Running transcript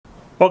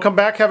Welcome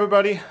back,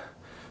 everybody.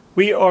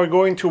 We are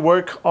going to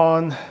work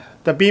on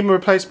the beam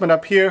replacement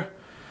up here.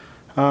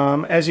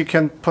 As you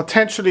can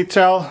potentially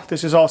tell,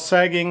 this is all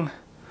sagging,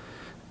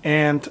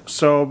 and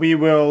so we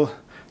will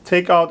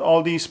take out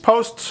all these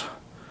posts,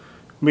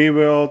 we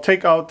will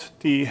take out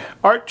the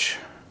arch,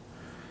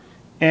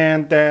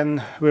 and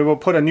then we will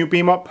put a new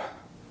beam up,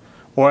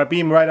 or a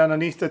beam right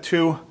underneath the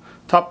two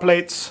top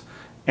plates,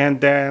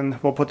 and then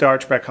we'll put the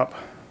arch back up.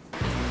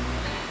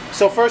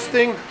 So first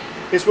thing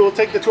is we'll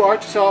take the two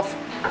arches off.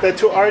 The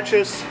two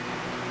arches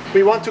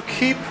we want to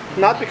keep,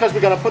 not because we're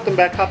going to put them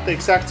back up the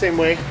exact same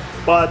way,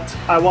 but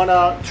I want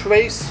to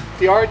trace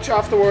the arch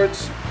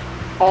afterwards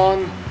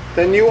on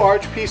the new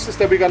arch pieces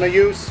that we're going to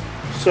use,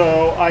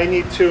 so I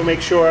need to make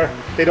sure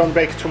they don't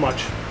break too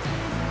much.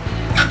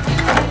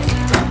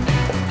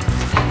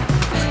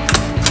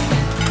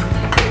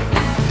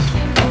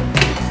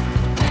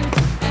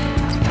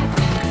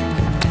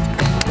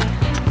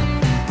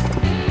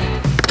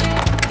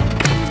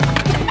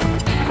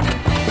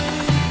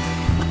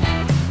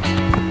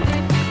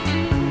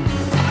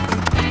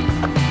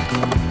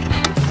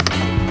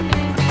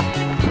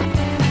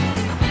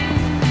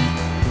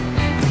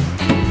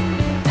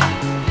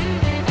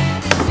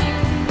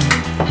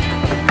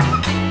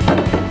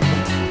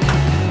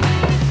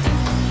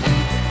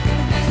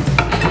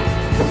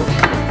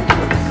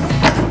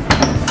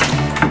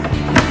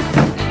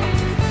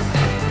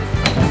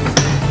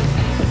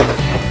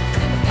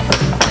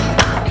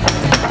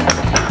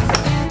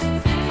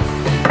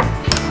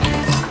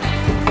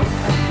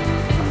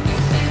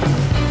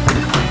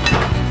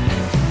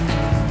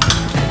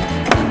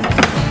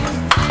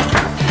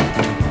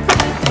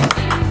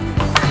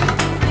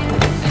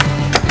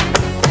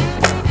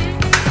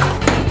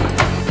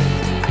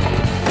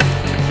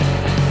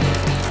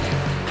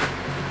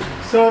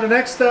 So the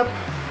next step,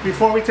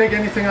 before we take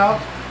anything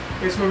out,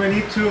 is when we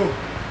need to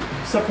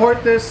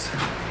support this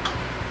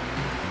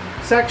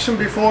section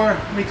before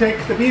we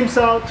take the beams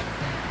out.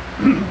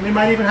 We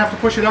might even have to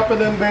push it up a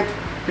little bit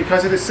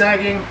because it is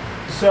sagging.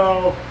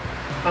 So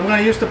I'm going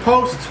to use the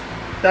post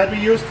that we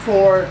used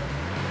for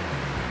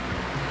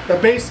the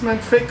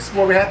basement fix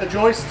where we had the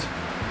joist,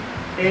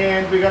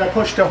 and we're going to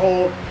push the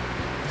whole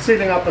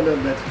ceiling up a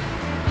little bit.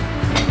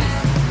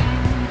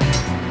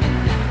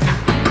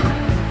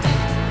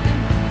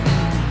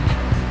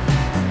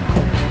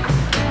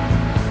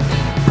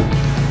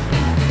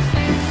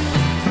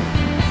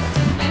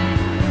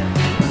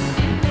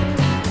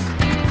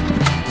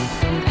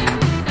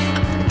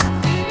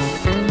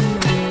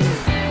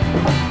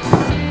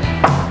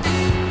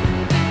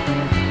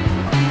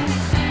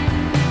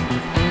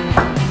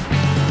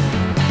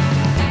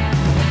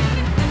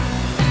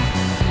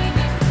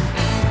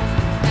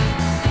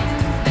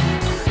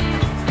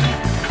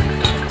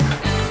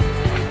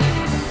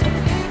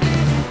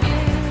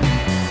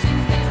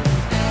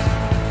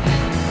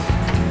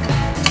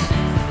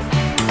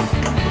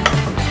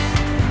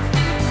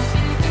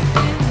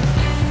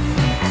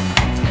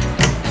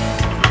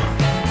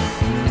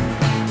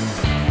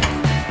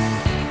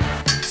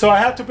 So I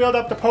had to build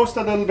up the post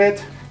a little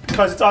bit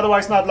because it's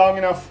otherwise not long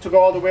enough to go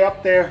all the way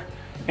up there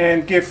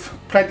and give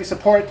plenty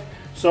support.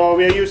 So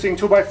we are using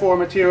 2x4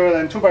 material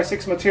and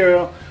 2x6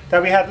 material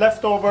that we had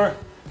left over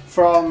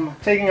from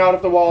taking out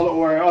of the wall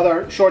or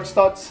other short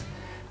studs.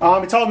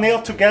 It's all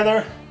nailed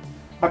together.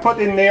 I put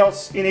in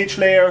nails in each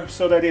layer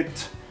so that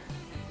it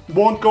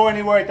won't go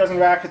anywhere, it doesn't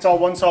rack, it's all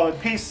one solid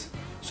piece.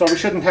 So we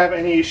shouldn't have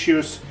any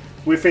issues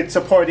with it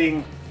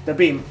supporting the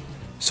beam.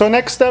 So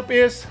next step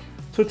is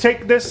to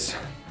take this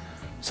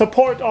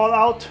support all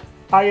out.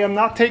 I am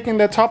not taking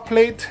the top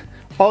plate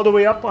all the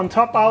way up on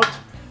top out.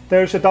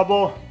 There's a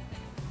double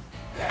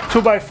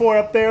 2x4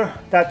 up there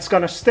that's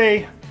gonna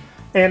stay,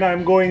 and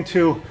I'm going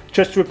to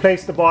just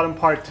replace the bottom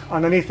part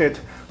underneath it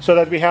so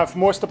that we have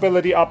more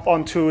stability up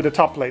onto the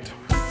top plate.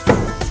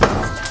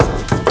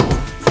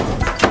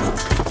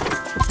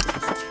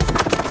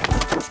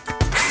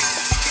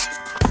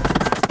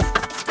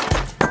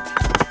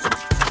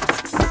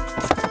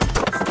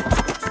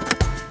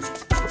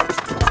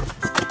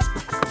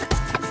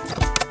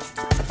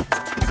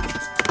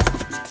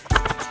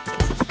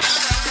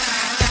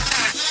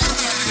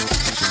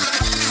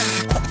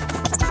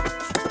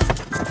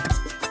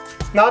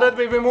 Now that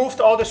we've removed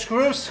all the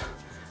screws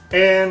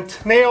and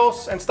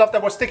nails and stuff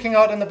that was sticking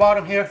out in the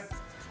bottom here,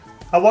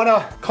 I want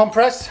to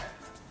compress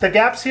the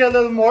gaps here a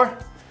little more.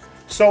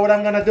 So what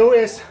I'm going to do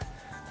is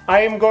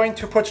I am going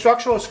to put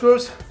structural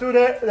screws through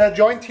the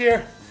joint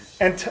here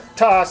and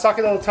suck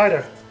it a little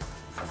tighter.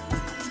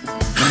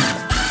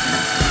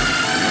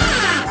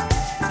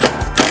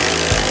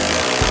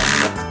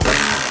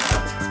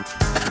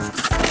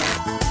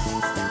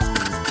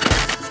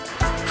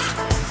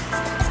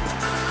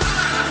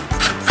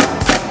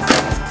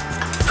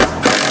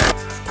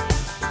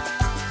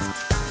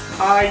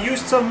 I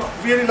used some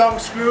really long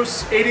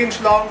screws,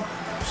 8-inch long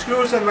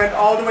screws, and went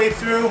all the way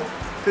through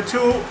the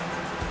two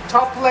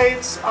top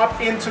plates up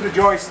into the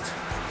joist.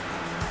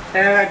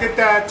 And I did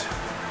that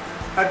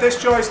at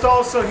this joist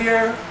also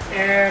here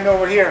and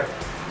over here.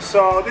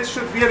 So this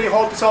should really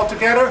hold this all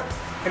together.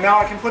 And now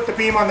I can put the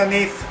beam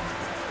underneath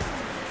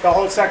the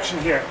whole section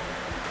here.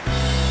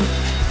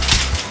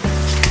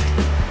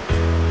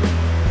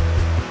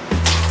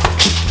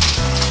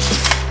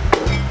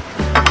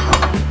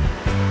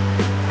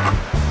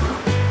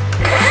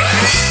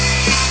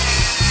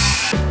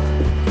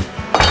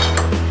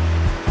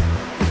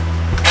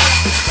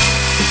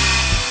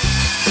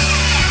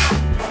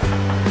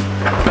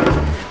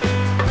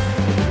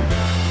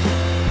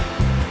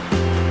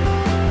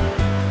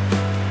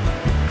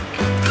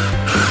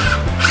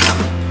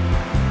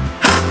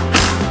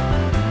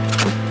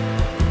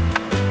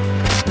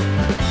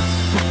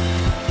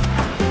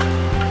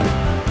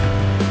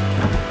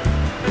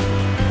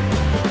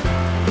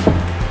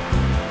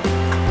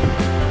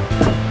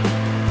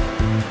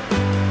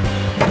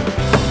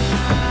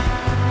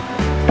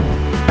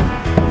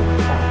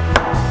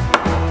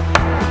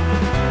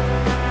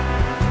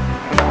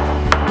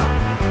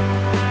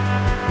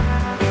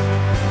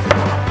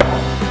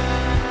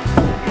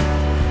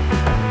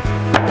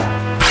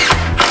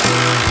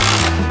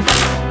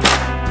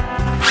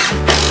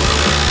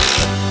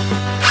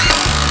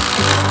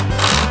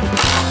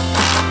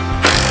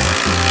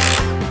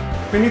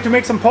 We need to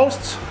make some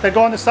posts that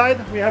go on the side.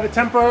 We have it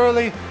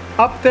temporarily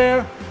up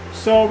there,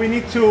 so we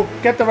need to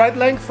get the right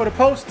length for the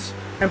posts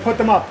and put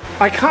them up.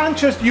 I can't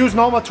just use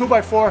normal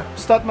 2x4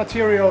 stud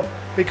material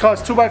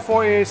because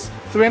 2x4 is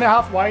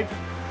 3.5 wide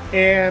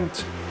and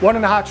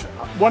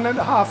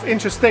 1.5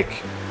 inches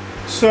thick.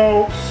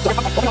 So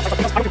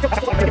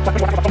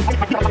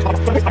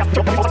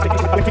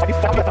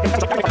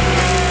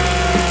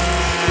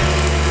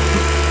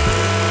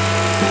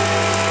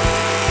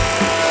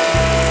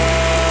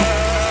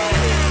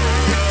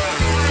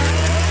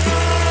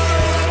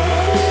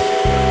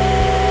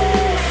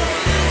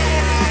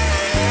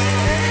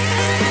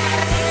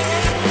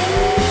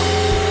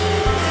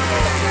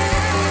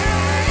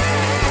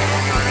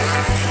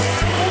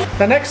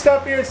the next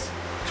step is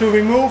to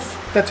remove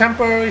the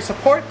temporary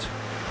support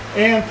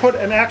and put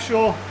an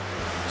actual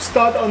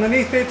stud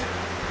underneath it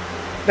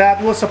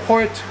that will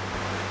support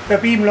the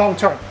beam long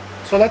term.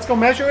 So let's go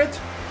measure it,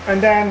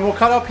 and then we'll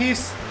cut our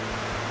piece,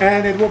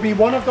 and it will be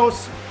one of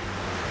those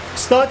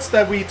studs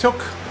that we took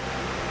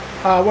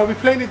where we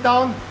planed it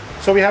down,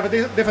 so we have a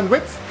different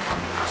width.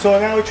 So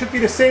now it should be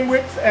the same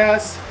width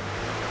as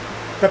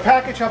the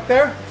package up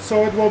there,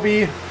 so it will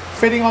be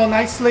fitting all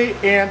nicely,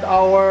 and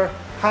our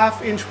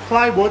 1/2 inch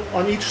plywood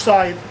on each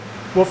side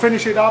will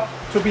finish it up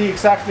to be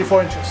exactly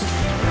 4 inches.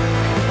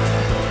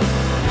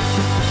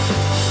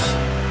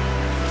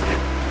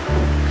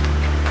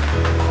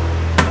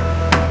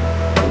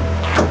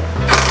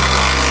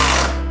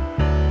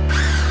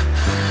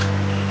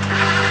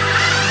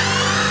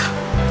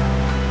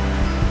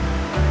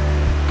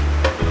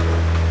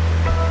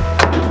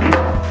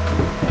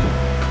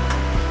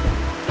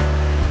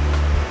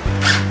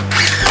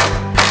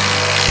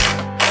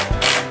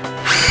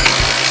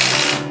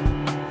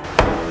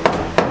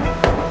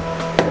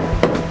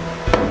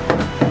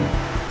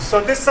 So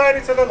this side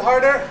it's a little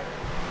harder.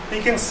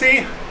 You can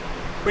see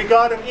we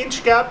got an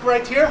inch gap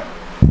right here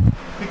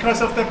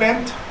because of the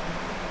bent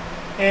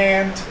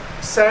and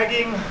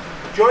sagging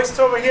joists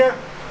over here.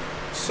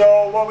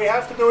 So what we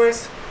have to do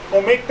is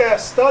we'll make the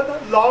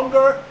stud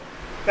longer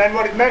than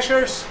what it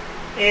measures,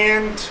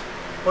 and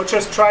we'll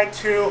just try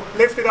to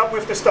lift it up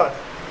with the stud.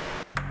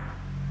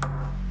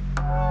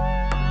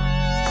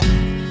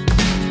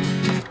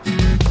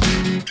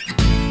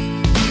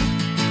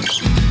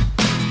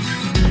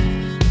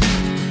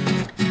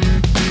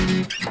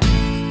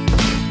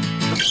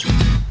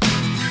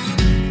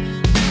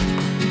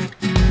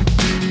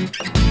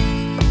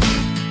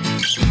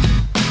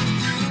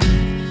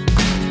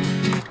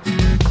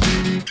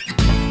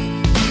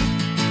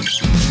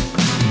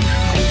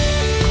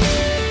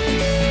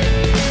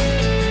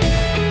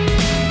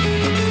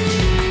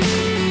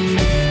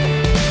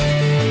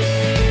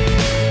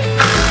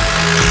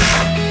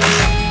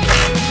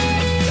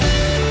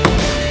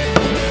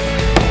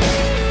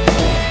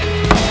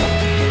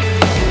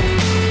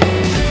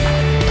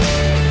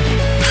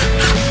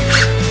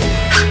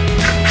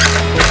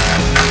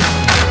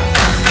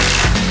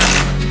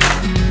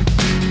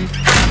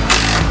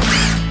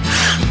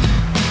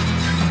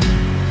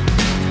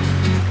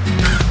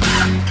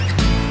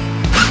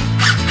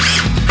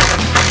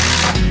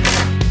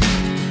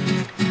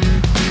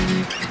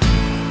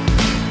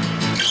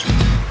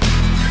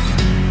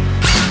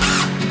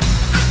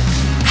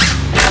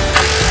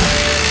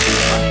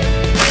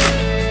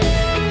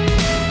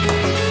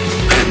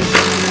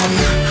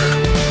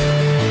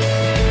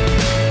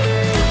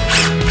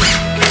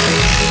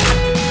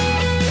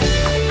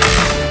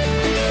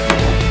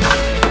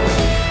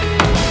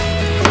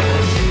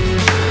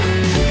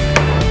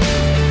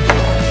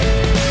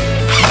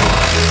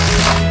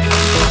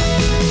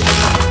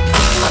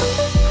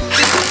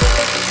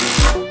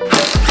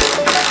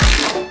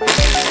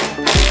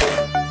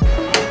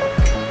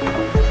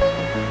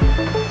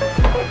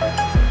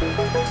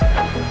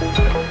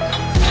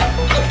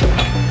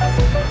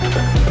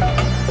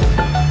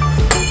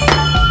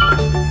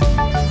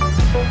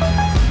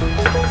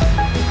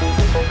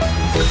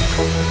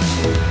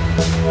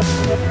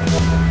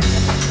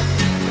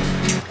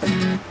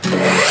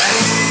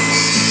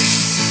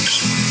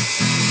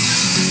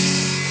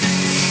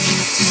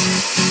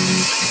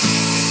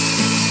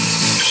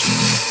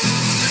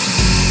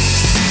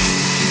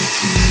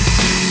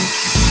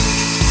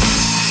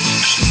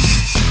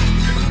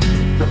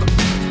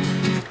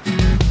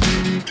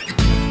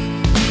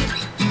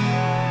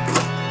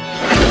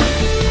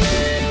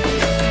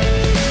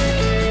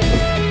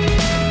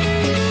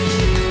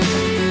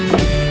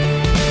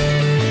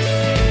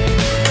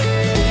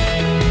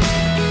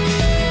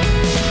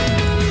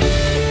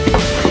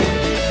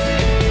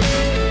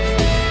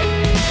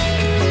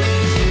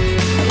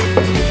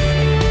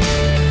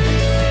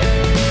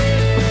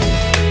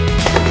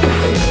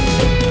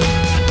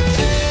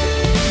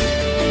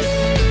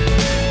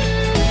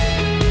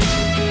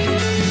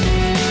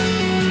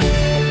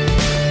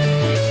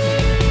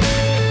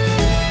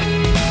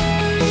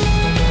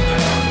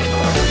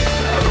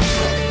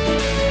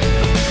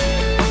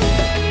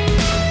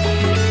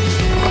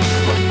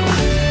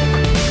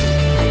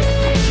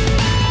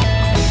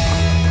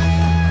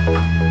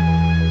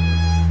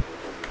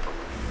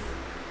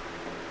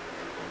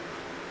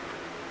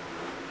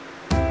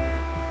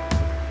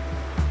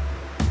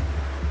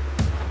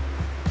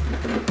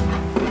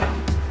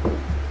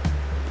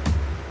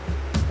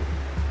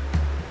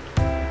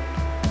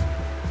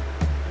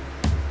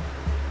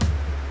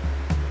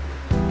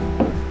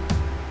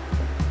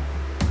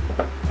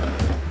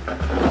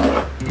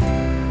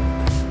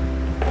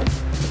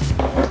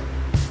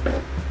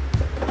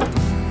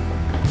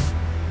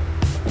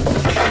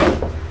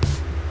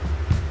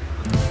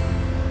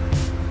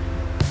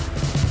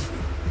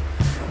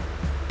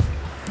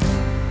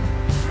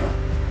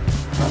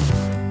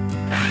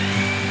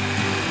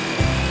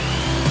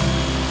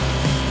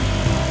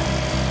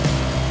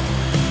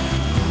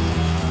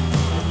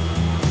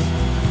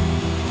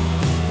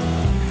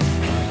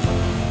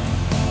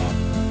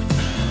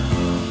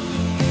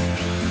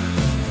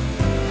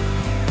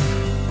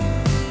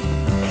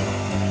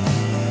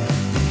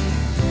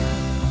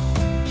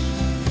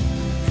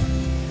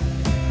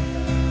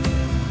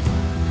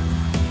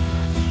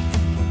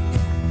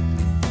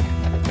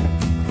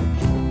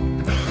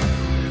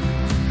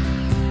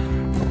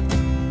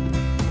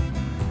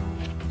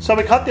 So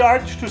we cut the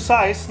arch to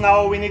size,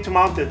 now we need to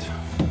mount it.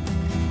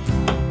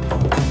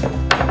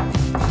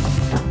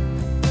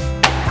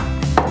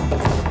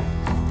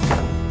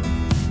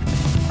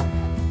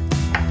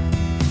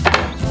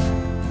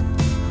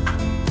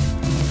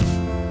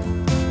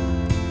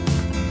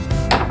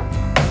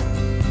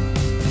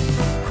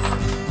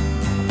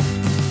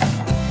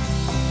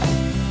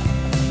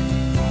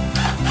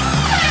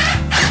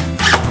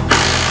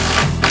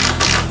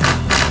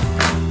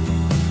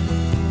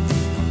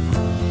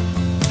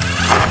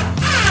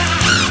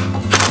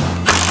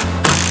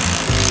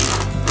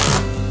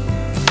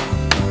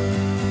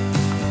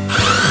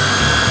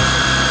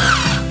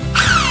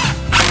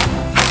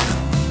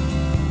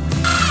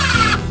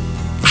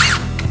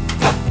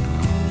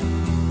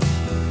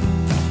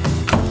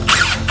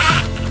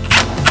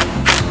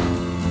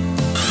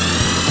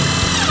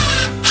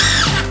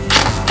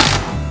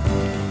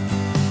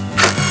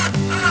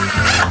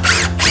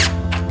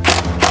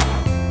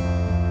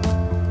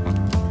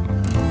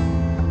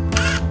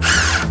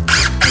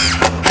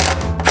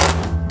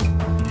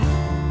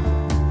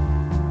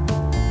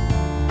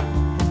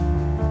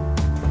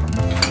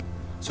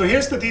 So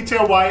here's the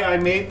detail why I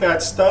made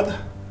that stud,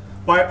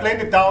 why I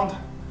planed it down.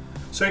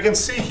 So you can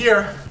see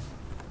here,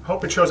 I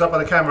hope it shows up on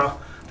the camera,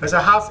 there's a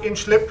 1/2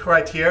 inch lip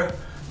right here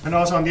and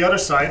also on the other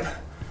side.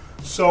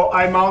 So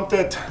I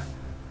mounted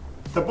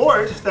the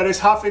board that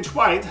is 1/2 inch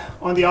wide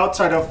on the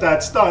outside of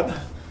that stud,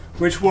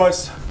 which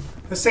was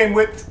the same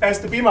width as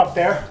the beam up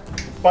there,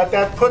 but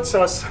that puts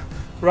us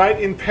right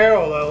in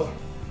parallel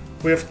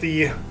with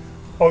the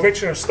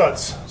original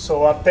studs.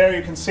 So up there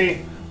you can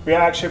see we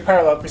are actually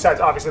parallel,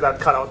 besides obviously that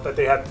cutout that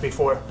they had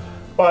before.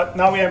 But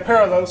now we are in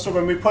parallel, so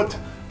when we put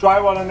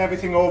drywall and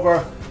everything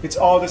over, it's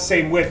all the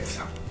same width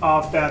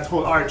of that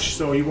whole arch,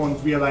 so you won't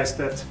realize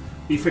that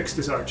we fixed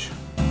this arch.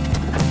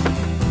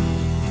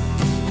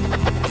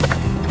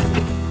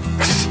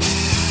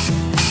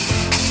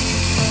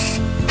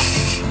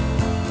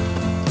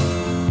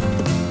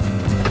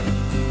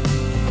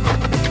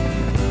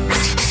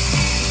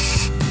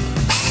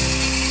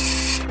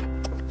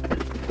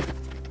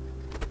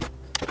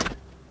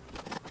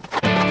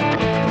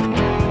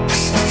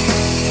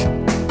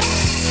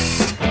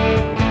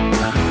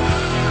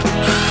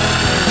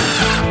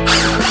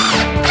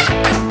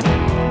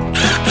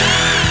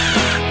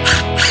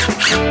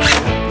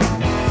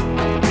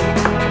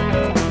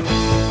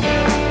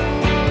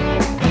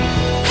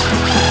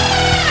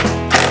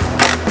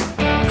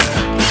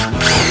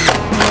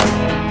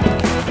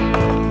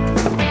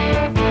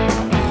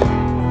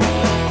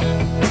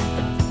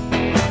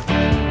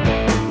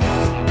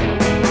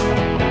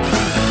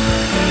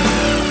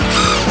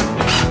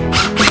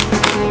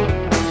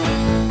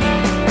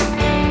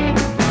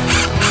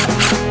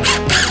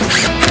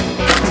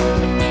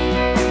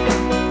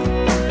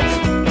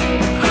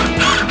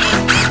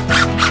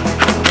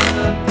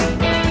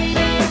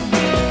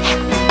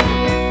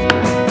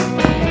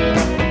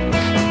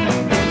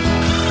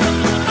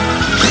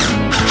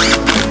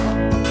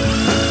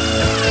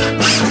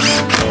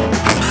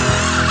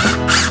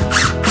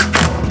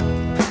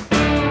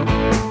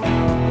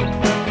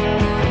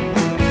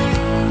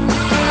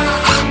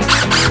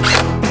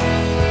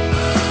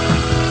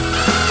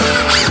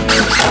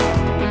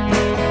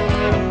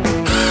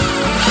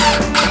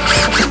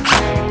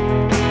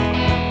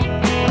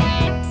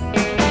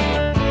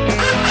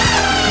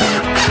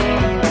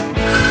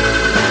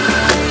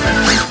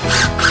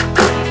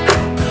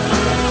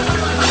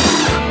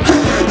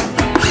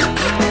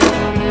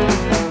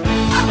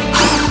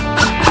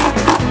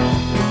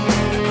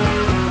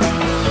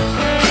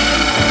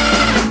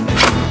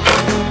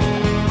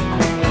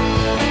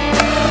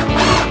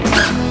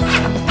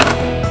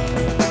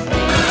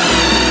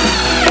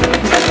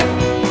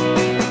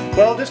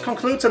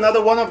 it's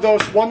another one of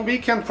those one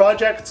weekend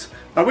projects.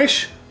 I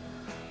wish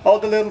all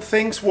the little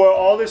things were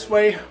all this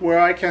way, where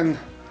I can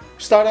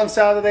start on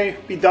Saturday,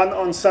 be done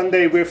on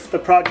Sunday with the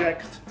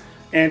project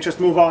and just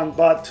move on,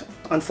 but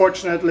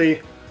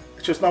unfortunately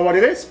it's just not what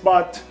it is.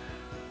 But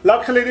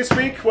luckily this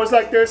week was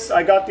like this.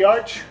 I got the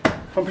arch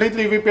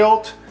completely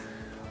rebuilt.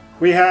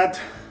 We had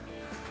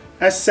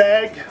a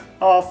sag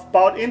of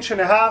about 1.5 inches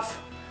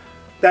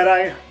that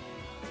I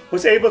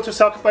was able to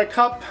suck by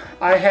cup.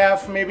 I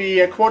have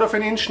maybe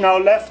 1/4 inch now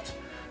left,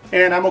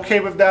 and I'm okay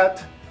with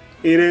that.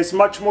 It is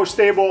much more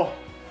stable.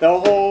 The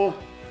whole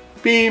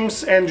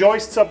beams and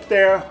joists up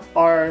there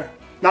are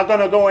not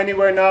gonna go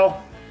anywhere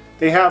now.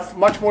 They have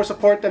much more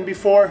support than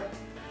before,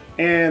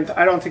 and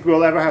I don't think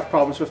we'll ever have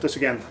problems with this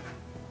again.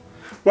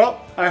 Well,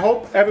 I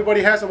hope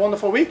everybody has a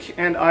wonderful week,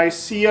 and I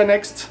see you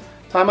next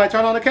time I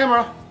turn on the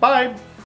camera. Bye!